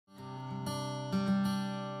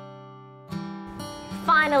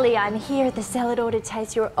Finally, I'm here at the Cellar Door to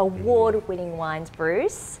taste your award-winning wines,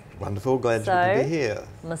 Bruce. Wonderful, glad to be here.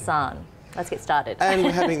 Marsanne. Let's get started. And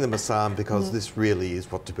we're having the Marsanne because this really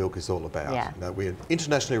is what Tahbilk is all about. Yeah. You know, we're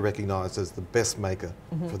internationally recognised as the best maker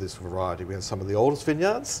for this variety. We have some of the oldest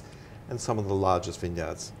vineyards and some of the largest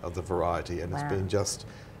vineyards of the variety, and it's been just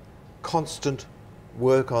constant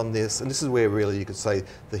work on this, and this is where really you could say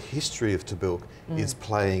the history of Tahbilk is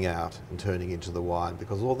playing out and turning into the wine,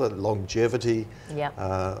 because all the longevity,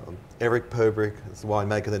 Eric Perbrick as the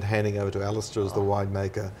winemaker, then handing over to Alistair as the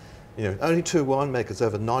winemaker. You know, only two winemakers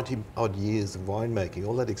over 90 odd years of winemaking.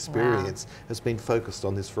 All that experience has been focused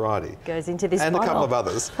on this variety. Goes into this and bottle. a couple of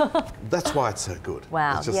others. That's why it's so good.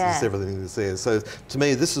 Wow. It's just it's everything that's there. So to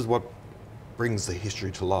me, this is what brings the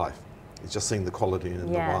history to life. It's just seeing the quality in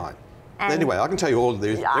the wine. And anyway, I can tell you all of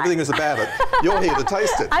this. Everything is about it. You're here to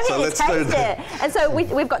taste it. I'm so here let's to taste do that. it. And so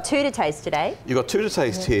we've got two to taste today. You've got two to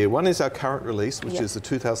taste here. One is our current release, which is the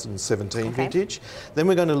 2017 vintage. Then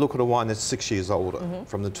we're going to look at a wine that's 6 years older,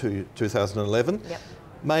 from the 2011.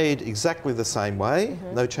 Made exactly the same way,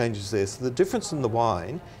 no changes there. So the difference in the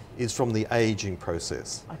wine is from the aging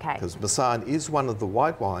process. Because Marsanne is one of the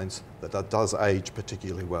white wines that does age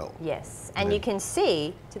particularly well. Yes, and you can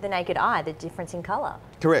see to the naked eye the difference in colour.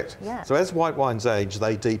 Correct. Yeah. So as white wines age,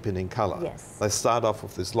 they deepen in colour. Yes. They start off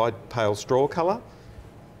with this light pale straw colour,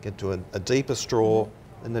 get to a deeper straw,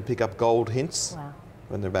 and they pick up gold hints. Wow.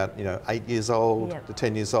 When they're about 8 years old to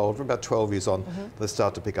 10 years old, from about 12 years on, they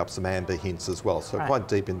start to pick up some amber hints as well. So quite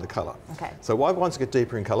deep in the colour. So white wines get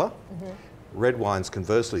deeper in colour. Red wines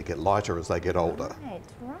conversely get lighter as they get older. Right.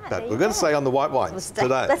 But we're going to stay on the white wines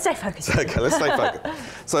today. Let's stay focused. Okay, let's stay focused.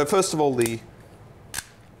 So first of all, the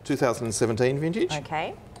 2017 vintage.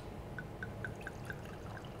 Okay.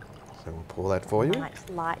 So we'll pour that for you. Nice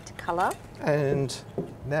light colour. And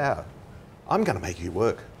now, I'm going to make you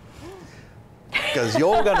work. Because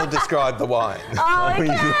you're going to describe the wine. Oh,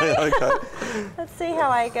 okay. Let's see how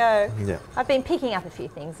I go. Yeah. I've been picking up a few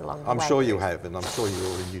things along the way. I'm sure you have, and I'm sure you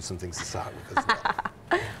already knew some things to start with as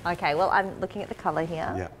well. Okay, well, I'm looking at the colour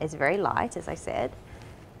here. Yeah. It's very light, as I said.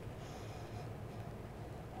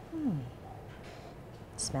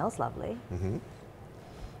 Smells lovely.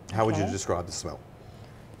 How would you describe the smell?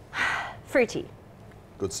 Fruity.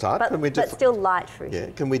 Good start. But still light fruity. Yeah.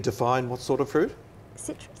 Can we define what sort of fruit?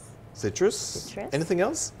 Citrus. Citrus. Citrus. Anything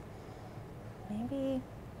else? Maybe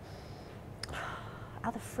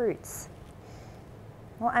other fruits.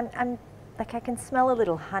 Well, I'm like, I can smell a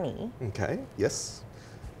little honey. Okay. Yes.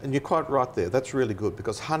 And you're quite right there. That's really good,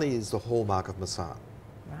 because honey is the hallmark of Marsanne.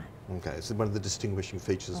 Right. Okay. It's one of the distinguishing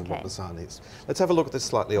features of what Marsanne is. Let's have a look at this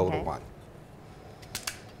slightly older wine.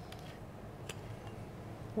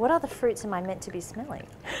 What other fruits am I meant to be smelling?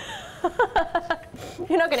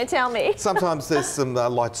 You're not going to tell me. Sometimes there's some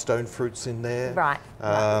light stone fruits in there. Right.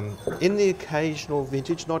 In the occasional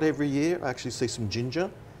vintage, not every year, I actually see some ginger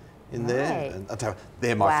in there. And I'll tell you,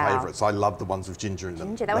 they're my favourites. I love the ones with ginger in them.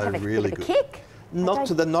 Ginger, that would have a really bit of a kick. Not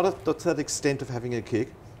to that extent of having a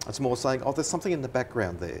kick. It's more saying, oh, there's something in the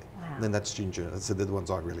background there. And then that's ginger. So they're the ones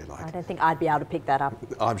I really like. I don't think I'd be able to pick that up.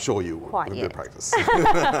 I'm sure you would. Quite with yet. good practice.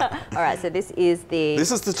 All right, so this is the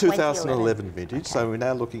 2011 vintage. So we're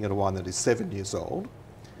now looking at a wine that is 7 years old.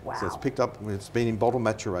 Wow. So it's picked up, it's been in bottle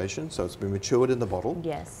maturation, so it's been matured in the bottle.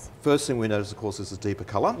 Yes. First thing we notice, of course, is the deeper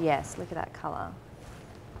colour. Yes, look at that colour.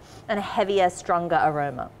 And a heavier, stronger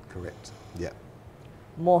aroma. Correct, yeah.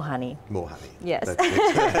 More honey. More honey. Yes. That's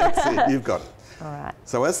it. That's it. You've got it. All right.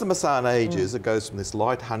 So as the Marsanne ages, it goes from this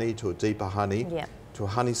light honey to a deeper honey, to a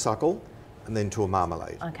honeysuckle, and then to a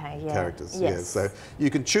marmalade. Characters. Yes. Yeah. So you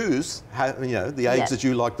can choose how, the age that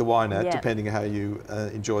you like the wine at, depending on how you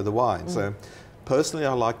enjoy the wine. So personally,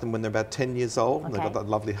 I like them when they're about 10 years old, and they've got that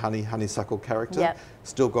lovely honeysuckle character.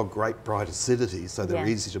 Still got great bright acidity, so they're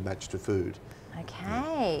easy to match to food.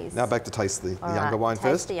 Okay. Now back to taste the younger wine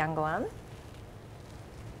first. Taste the younger one.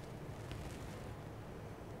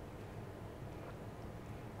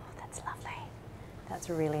 That's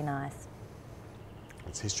really nice.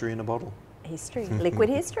 It's history in a bottle. History, liquid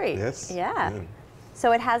history. Yes. Yeah.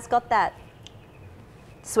 So it has got that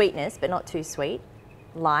sweetness, but not too sweet.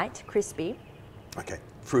 Light, crispy. Okay,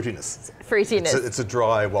 fruitiness. Fruitiness. It's a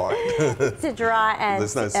dry wine. It's a dry and,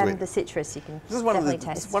 There's no sweet. And the citrus you can definitely taste.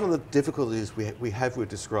 This is one of the difficulties we have with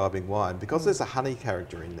describing wine, because there's a honey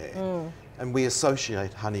character in there, and we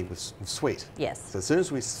associate honey with sweet. Yes. So as soon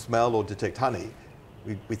as we smell or detect honey,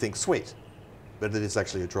 we think sweet. But it is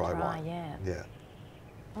actually a dry wine. Yeah.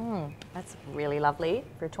 That's really lovely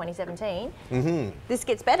for 2017. This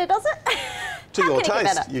gets better, does it? To your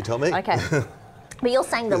taste, you tell me. Okay. But you're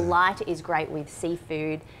saying the light is great with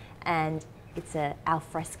seafood, and it's a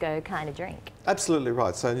alfresco kind of drink. Absolutely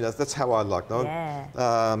right. So that's how I like them.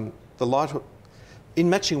 Yeah. The light. In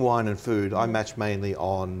matching wine and food, I match mainly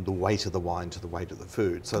on the weight of the wine to the weight of the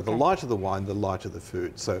food. So the lighter the wine, the lighter the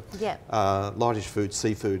food. So lightish food,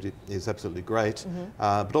 seafood is absolutely great.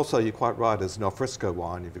 But also, you're quite right, as an alfresco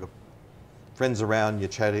wine, if you've got friends around, you're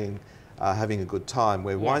chatting, having a good time,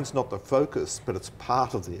 where wine's not the focus, but it's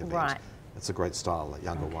part of the event. Right. It's a great style, a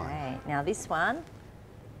younger wine. Okay, now this one.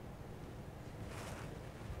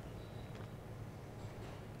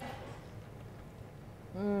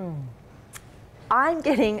 I'm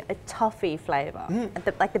getting a toffee flavour,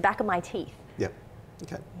 at like the back of my teeth. Yep.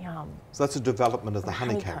 Okay. Yum. So that's a development of the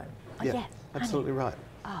honeycomb. Oh, yeah, absolutely right.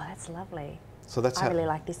 Oh, that's lovely. So that's I really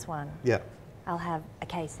like this one. Yeah. I'll have a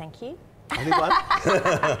case, thank you. Only one?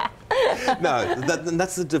 No,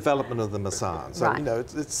 that's the development of the Marsanne. So,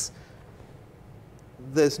 it's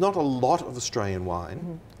there's not a lot of Australian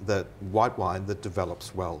wine, white wine, that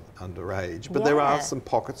develops well under age. But there are some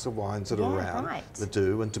pockets of wines that are around that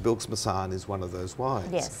do, and Tahbilk's Marsanne is one of those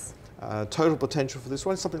wines. Yes. Total potential for this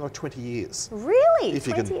one is something like 20 years. Really? If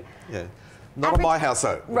you can, yeah. Not on my house,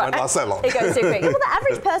 though. It won't last so long. It goes too quick. Well, the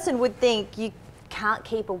average person would think you can't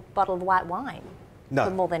keep a bottle of white wine for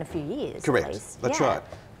more than a few years. Correct. At least. That's right.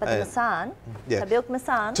 But the Marsanne, Tahbilk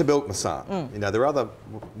Marsanne. Tahbilk Marsanne. There are other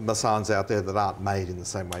Marsannes out there that aren't made in the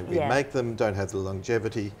same way we make them, don't have the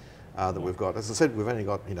longevity that we've got. As I said, we've only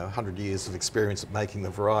got 100 years of experience at making the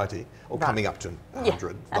variety, or coming up to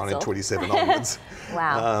 100, 1927 onwards.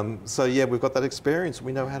 Wow. So yeah, we've got that experience.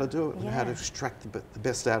 We know how to do it, and how to extract the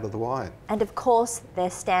best out of the wine. And of course, they're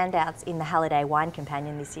standouts in the Halliday Wine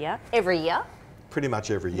Companion this year, every year. Pretty much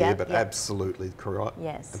every year, but absolutely correct.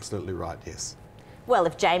 Yes. Absolutely right, yes. Well,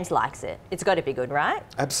 if James likes it, it's got to be good, right?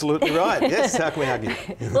 Absolutely right, yes. How can we argue?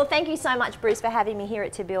 Well, thank you so much, Bruce, for having me here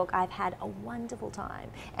at Tahbilk. I've had a wonderful time,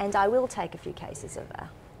 and I will take a few cases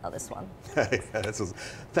of this one.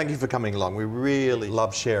 Thank you for coming along. We really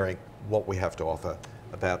love sharing what we have to offer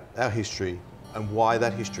about our history and why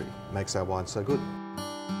that history makes our wine so good.